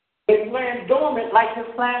is laying dormant like this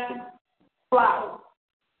plastic flower.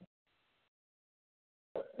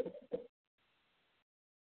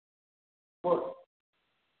 What?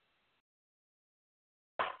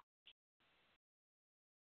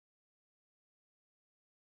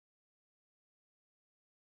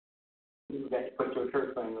 You got to put your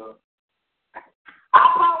church thing up.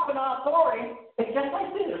 Our power and our authority is just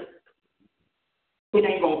like this. It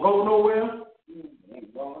ain't going to go nowhere.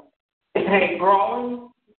 It ain't growing.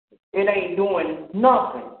 It ain't doing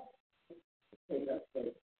nothing.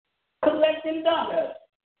 Collecting dust.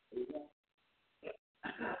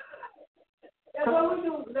 That's what we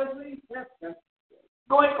do. That's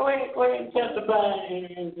Go ahead and testify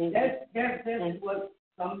and that's what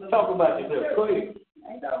some talk about yourself. Go ahead.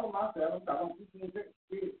 I ain't talking about myself. I'm talking about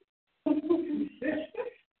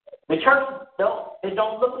The church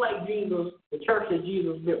don't look like Jesus, the church that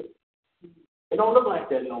Jesus built. It don't look like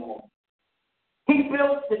that no more. He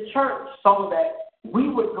built the church so that we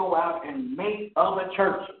would go out and make other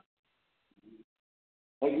churches.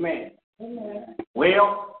 Amen. Amen.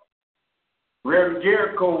 Well, Reverend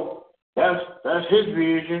Jericho, that's his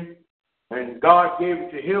vision, and God gave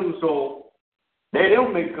it to him, so let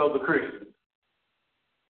him make other Christians.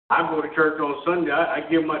 I go to church on Sunday. I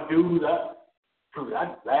give my dues.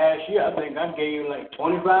 Last year, I think I gave like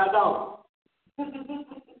 $25.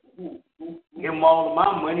 Give him all of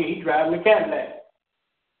my money. He driving a Cadillac.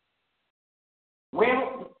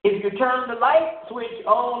 Well, if you turn the light switch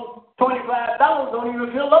on, $25 don't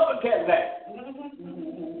even fill up a Cadillac.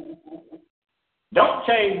 Don't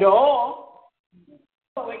change the oil,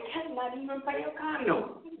 so it cannot even pay a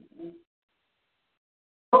condo.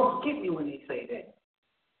 Folks, get me when they say that.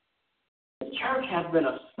 The church has been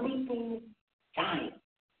a sleeping giant.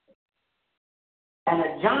 And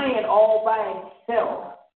a giant all by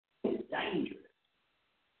itself is dangerous.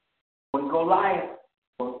 When Goliath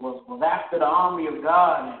was after the army of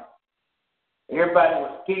God, and everybody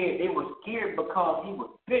was scared. They were scared because he was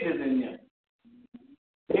bigger than them.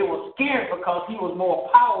 They were scared because he was more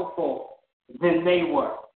powerful than they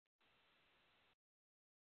were.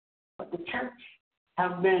 But the church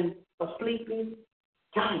has been a sleeping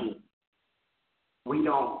giant. We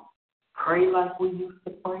don't pray like we used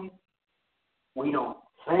to pray. We don't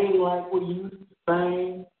sing like we used to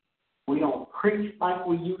sing. We don't preach like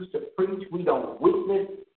we used to preach. We don't witness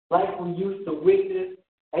like we used to witness.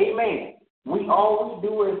 Amen. All we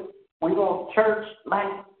do is we go to church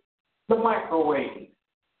like the microwave.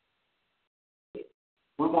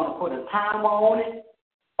 We want to put a timer on it,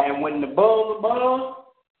 and when the buzz,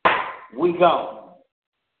 we go.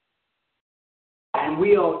 And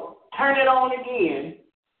we'll turn it on again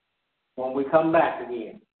when we come back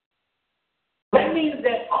again. That means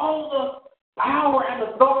that all the power and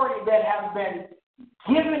authority that has been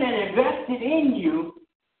given and invested in you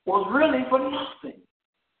was really for nothing.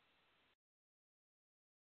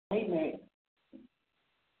 Amen.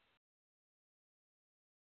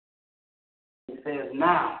 It says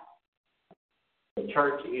now the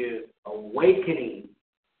church is awakening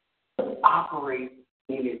to operate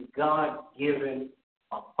in its God-given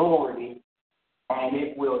authority, and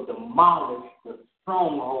it will demolish the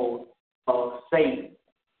stronghold of Satan.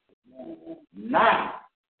 Now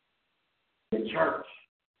the church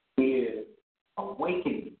is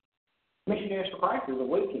awakening. Missionaries for Christ is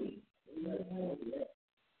awakening.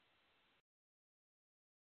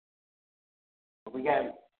 We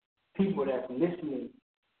got people that's listening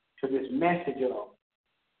to this message of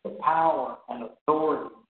the power and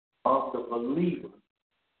authority of the believer.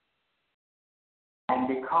 And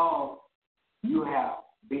because you have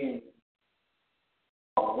been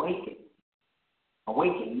awakened,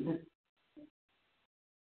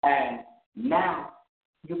 and now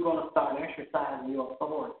you're going to start exercising your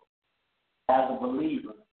authority as a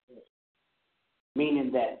believer,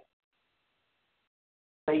 meaning that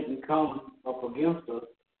Satan comes up against us,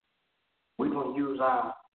 we're going to use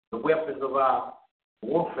the weapons of our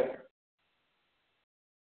warfare.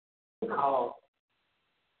 Because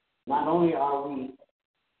not only are we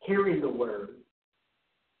hearing the word,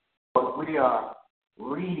 but we are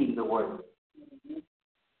reading the word.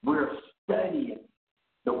 We're studying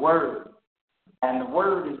the word. And the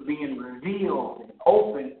word is being revealed and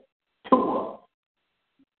opened to us.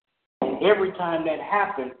 And every time that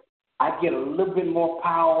happens, I get a little bit more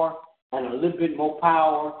power, and a little bit more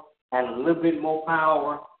power, and a little bit more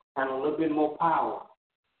power, and a little bit more power.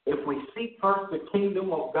 If we seek first the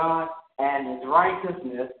kingdom of God and his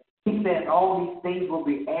righteousness, he said all these things will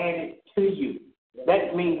be added to you.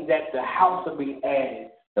 That means that the house will be added,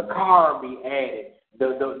 the car will be added,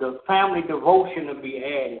 the family devotion will be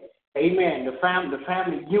added. Amen. The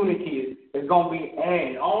family unity is going to be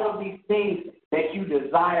added. All of these things that you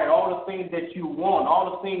desire, all the things that you want,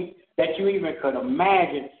 all the things that you even could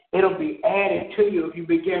imagine, it'll be added to you if you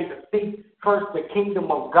begin to seek first the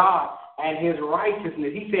kingdom of God and his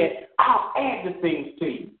righteousness. He said, I'll add the things to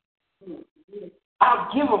you. I'll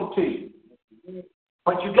give them to you.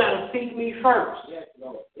 But you got to seek me first. Yes,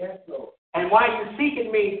 Lord. Yes, Lord. And while you're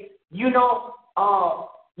seeking me, you're going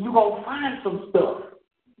to find some stuff.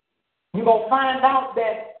 You're going to find out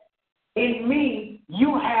that in me,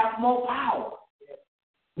 you have more power.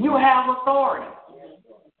 You have authority.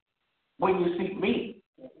 When you seek me,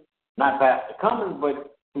 not Pastor Cummins,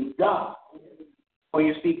 but seek God. When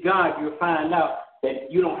you seek God, you'll find out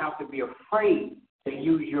that you don't have to be afraid to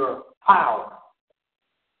use your power.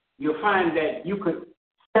 You'll find that you could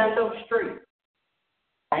stand up straight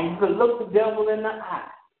and you could look the devil in the eye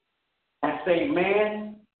and say,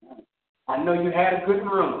 man, I know you had a good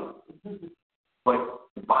run, but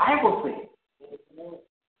the Bible says,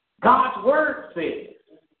 God's word says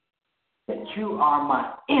that you are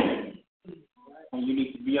my enemy and you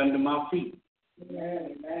need to be under my feet.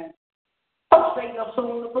 Amen. I'm taking up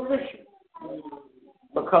some of the position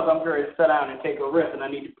because I'm ready to sit down and take a rest and I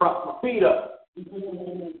need to prop my feet up.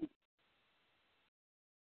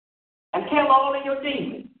 And tell all of your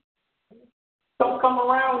demons, don't come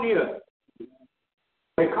around here.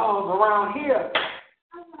 Because around here,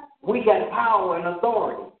 we got power and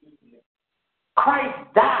authority. Christ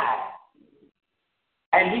died.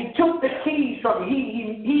 And he took the keys from you.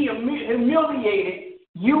 He humiliated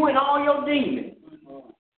you and all your demons.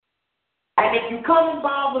 And if you come and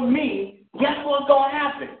bother me, guess what's going to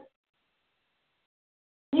happen?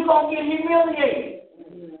 You're going to get humiliated.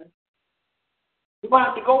 You're going to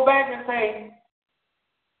have to go back and say,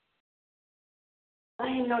 I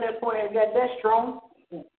didn't know that boy had got that strong.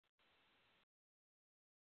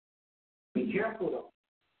 Be careful, though,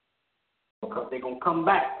 because they're going to come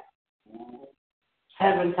back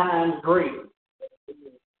 7 times greater.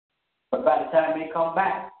 But by the time they come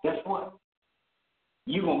back, guess what?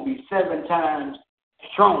 You're going to be 7 times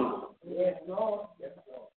stronger. Yes, Lord. Yes,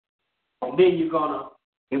 Lord. And then you're going to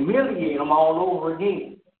humiliate them all over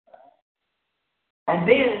again. And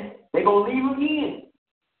then they're going to leave again.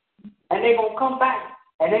 And they're going to come back.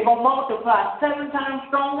 And they're going to multiply 7 times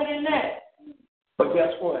stronger than that. But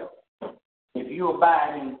guess what? If you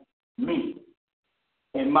abide in me,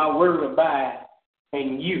 and my word abide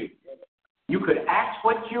in you, you could ask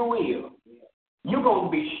what you will. You're going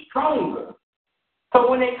to be stronger. So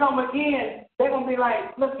when they come again, they're going to be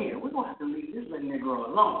like, look here, we're going to have to leave this little Negro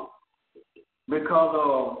alone.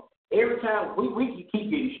 Because every time we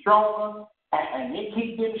keep getting stronger, and they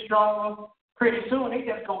keep getting stronger, pretty soon they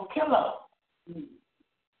just going to kill us.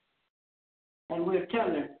 And we're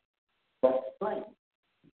telling them, that's the plan.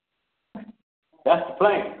 That's the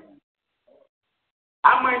plan.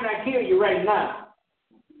 I might not kill you right now,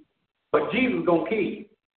 but Jesus is going to kill you.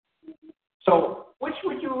 So which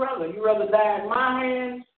would you rather? You rather die in my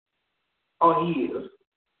hands or his?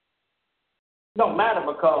 Don't matter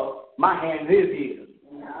because my hands is his.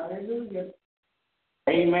 Hallelujah.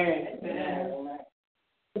 Amen. Amen.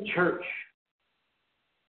 The church,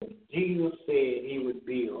 Jesus said he would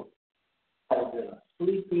build as a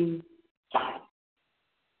sleeping giant.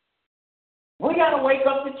 We got to wake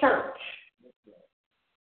up the church.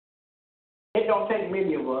 It don't take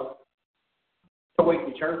many of us to wake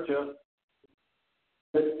the church up.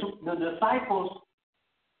 The disciples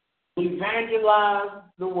evangelized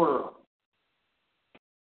the world.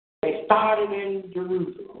 They started in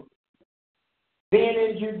Jerusalem, then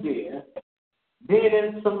in Judea, then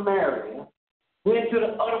in Samaria, then to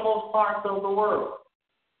the uttermost parts of the world.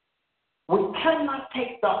 We cannot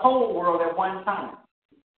take the whole world at one time,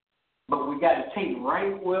 but we got to take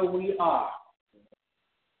right where we are.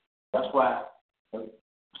 That's why the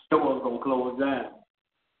store's going to close down.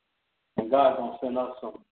 And God's going to send us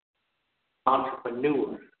some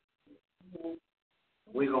entrepreneurs.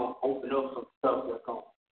 We're going to open up some stuff that's going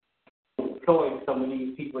to employ some of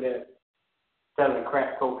these people that selling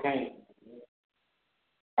crack cocaine.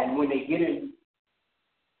 And when they get in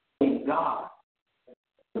God,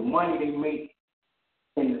 the money they make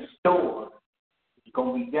in the store is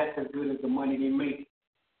going to be just as good as the money they make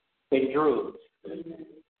in drugs.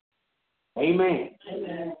 Amen.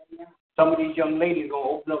 Amen. Some of these young ladies are going to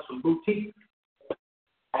open up some boutiques.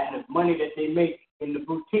 And the money that they make in the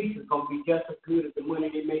boutiques is going to be just as good as the money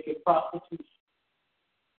they make in prostitution.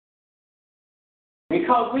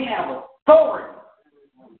 Because we have authority.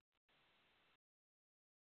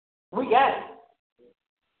 We got it.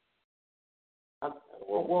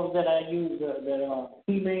 What was that I used? That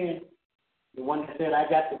He-Man, the one that said, I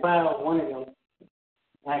got the power, one of them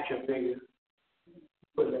action figures.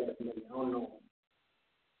 Put that in there. I don't know.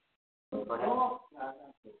 If I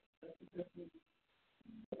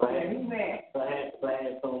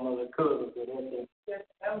had some other cousins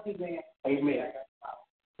that was He-Man. Amen.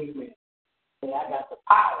 Amen. Say, I got the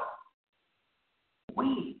power.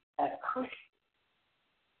 We, as Christians,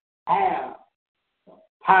 have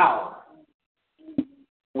power.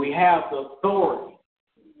 We have the authority.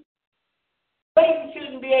 Satan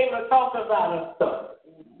shouldn't be able to talk us out of stuff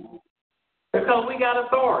because we got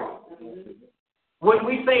authority. When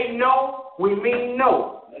we say no, we mean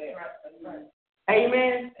no.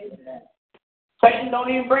 Amen? Satan don't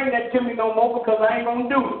even bring that to me no more because I ain't going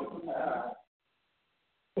to do it.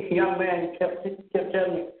 The young man kept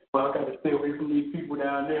telling me, well, I got to stay away from these people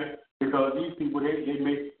down there because these people,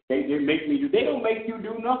 they make me do. They don't make you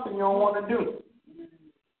do nothing you don't want to do.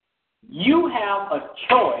 You have a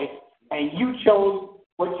choice, and you chose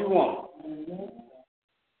what you want.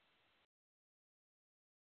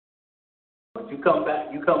 But you come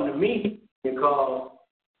to me because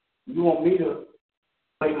you want me to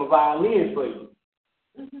play my violin for you.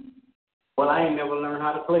 Well, I ain't never learned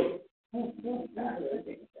how to play.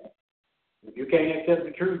 If you can't accept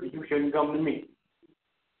the truth, you shouldn't come to me.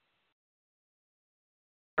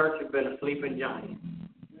 Church has been a sleeping giant.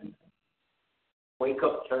 Wake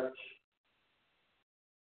up, church.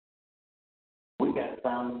 We got to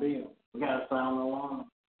sound the bell. We got to sound the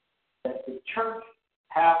alarm. That the church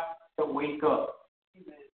has to wake up.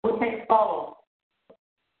 We can't follow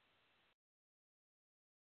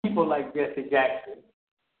people like Jesse Jackson,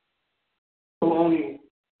 who only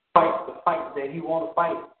fights the fight that he want to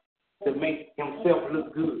fight to make himself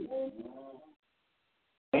look good.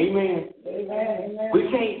 Amen. Amen. We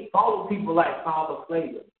can't follow people like Father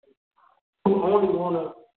Flavor, who only want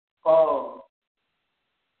to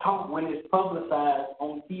talk when it's publicized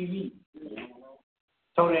on TV,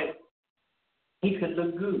 so that he could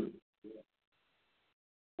look good.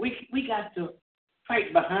 We got to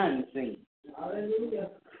fight behind the scenes. Hallelujah.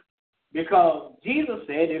 Because Jesus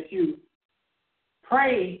said if you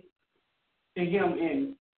pray to him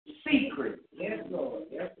in secret, yes, Lord,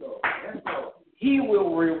 yes, Lord, yes, Lord, he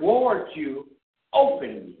will reward you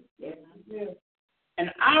openly. Yes, yes.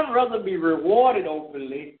 And I'd rather be rewarded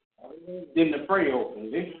openly than to pray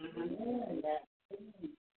openly.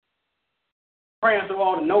 Praying so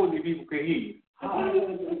all the nosy people could hear you.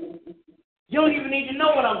 You don't even need to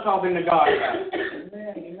know what I'm talking to God about.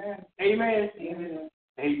 Amen. Amen. Amen.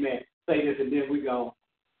 Amen. Say this and then we go.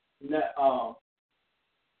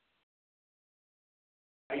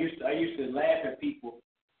 I used to laugh at people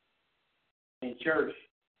in church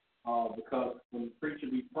because when the preacher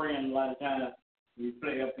be praying, a lot of times we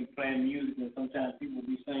be playing music, and sometimes people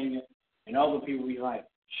be singing, and other people be like,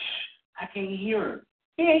 "Shh, I can't hear him.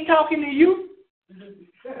 He ain't talking to you."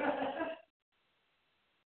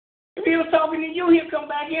 If he was talking to you, he'll come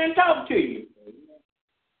back here and talk to you.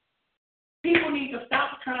 People need to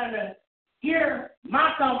stop trying to hear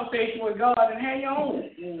my conversation with God and have your own.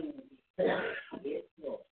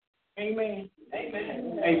 Amen.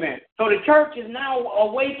 Amen. Amen. So the church is now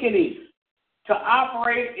awakening to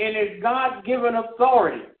operate in its God-given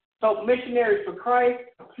authority. So missionaries for Christ,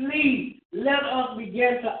 please let us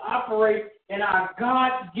begin to operate in our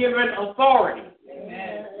God-given authority.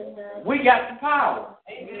 Amen. We got the power.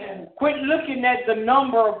 Amen. Quit looking at the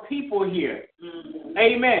number of people here. Mm-hmm.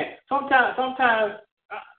 Amen. Sometimes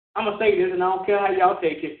I'm going to say this, and I don't care how y'all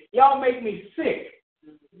take it. Y'all make me sick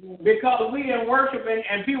because we in worship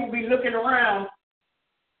and people be looking around.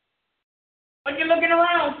 What you looking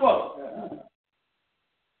around for? Yeah.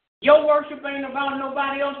 Your worship ain't about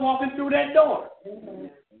nobody else walking through that door. Mm-hmm.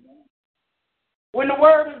 When the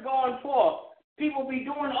word is going forth, people be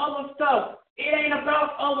doing other stuff. It ain't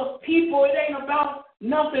about other people. It ain't about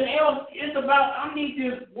nothing else. It's about I need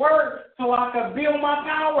this word so I can build my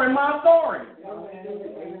power and my authority.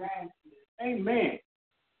 Amen. Amen.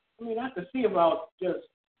 I mean, I could see about just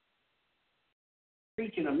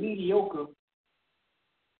preaching a mediocre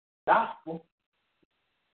gospel.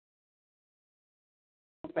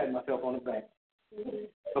 I'm patting myself on the back.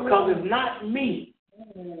 Because it's not me.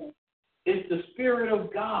 It's the Spirit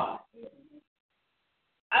of God.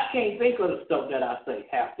 I can't think of the stuff that I say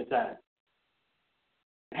half the time.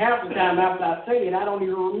 Half the time after I say it, I don't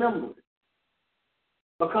even remember it.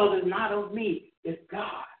 Because it's not of me, it's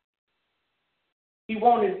God. He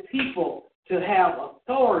wants his people to have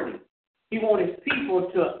authority. He wants his people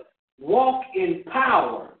to walk in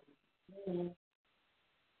power. And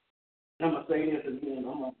I'm going to say this again.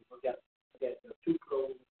 I got two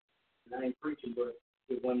clothes, and I ain't preaching, but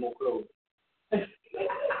get one more close.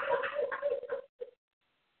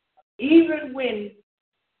 Even when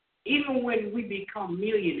we become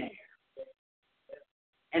millionaires,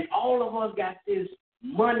 and all of us got this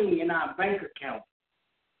money in our bank account,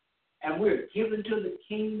 and we're giving to the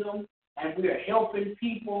kingdom, and we're helping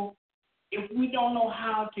people, if we don't know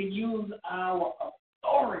how to use our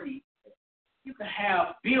authority, you can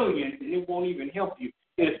have billions, and it won't even help you.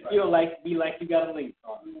 It'll still be like you got a link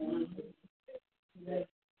on.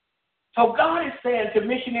 So God is saying to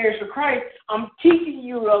missionaries for Christ, I'm teaching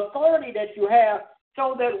you the authority that you have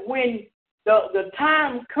so that when the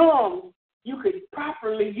time comes, you can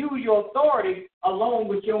properly use your authority along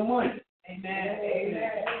with your money. Amen.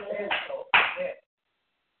 Amen.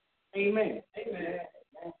 Amen. Amen.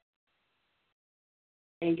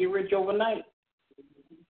 And get rich overnight.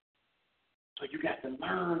 So you got to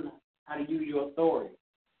learn how to use your authority.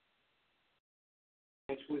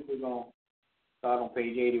 Next week we're going to start on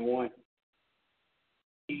page 81.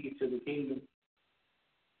 Key to the Kingdom,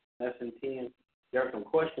 lesson 10. There are some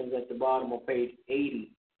questions at the bottom of page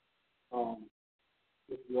 80.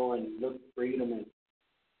 Just go and look, read them, and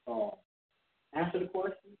answer the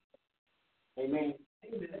questions. Amen.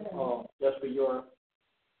 Just for your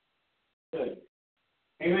study.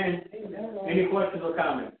 Amen. Amen. Any questions or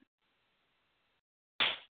comments?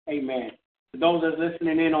 Amen. For those that are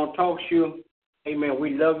listening in on Talk Show, amen,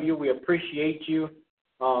 we love you. We appreciate you.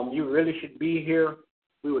 You really should be here.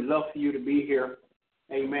 We would love for you to be here.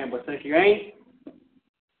 Amen. But since you ain't,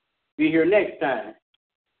 be here next time.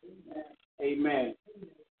 Amen.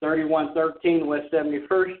 3113 West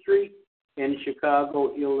 71st Street in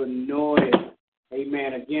Chicago, Illinois.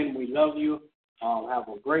 Amen. Again, we love you. Have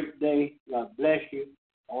a great day. God bless you.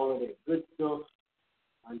 All of that good stuff.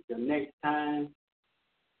 Until next time.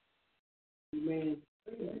 Amen.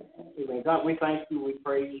 Amen. God, we thank you. We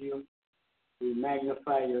praise you. We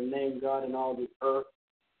magnify your name, God, in all the earth.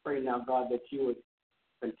 Pray now, God, that you would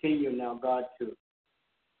continue now, God, to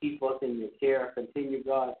keep us in your care. Continue,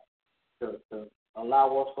 God, to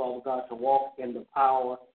allow us, Father God, to walk in the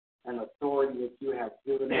power and authority that you have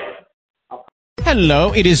given us.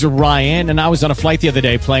 Hello, it is Ryan, and I was on a flight the other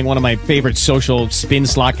day playing one of my favorite social spin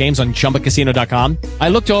slot games on ChumbaCasino.com. I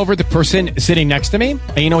looked over at the person sitting next to me,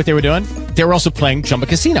 and you know what they were doing? They were also playing Chumba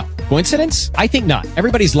Casino. Coincidence? I think not.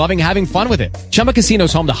 Everybody's loving having fun with it. Chumba Casino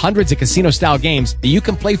is home to hundreds of casino-style games that you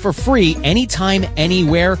can play for free anytime,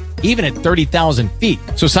 anywhere, even at 30,000 feet.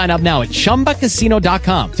 So sign up now at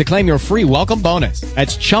ChumbaCasino.com to claim your free welcome bonus.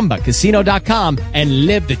 That's ChumbaCasino.com and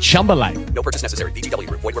live the Chumba life. No purchase necessary. VGW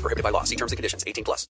Group. Void where prohibited by law. See terms and conditions. 18+.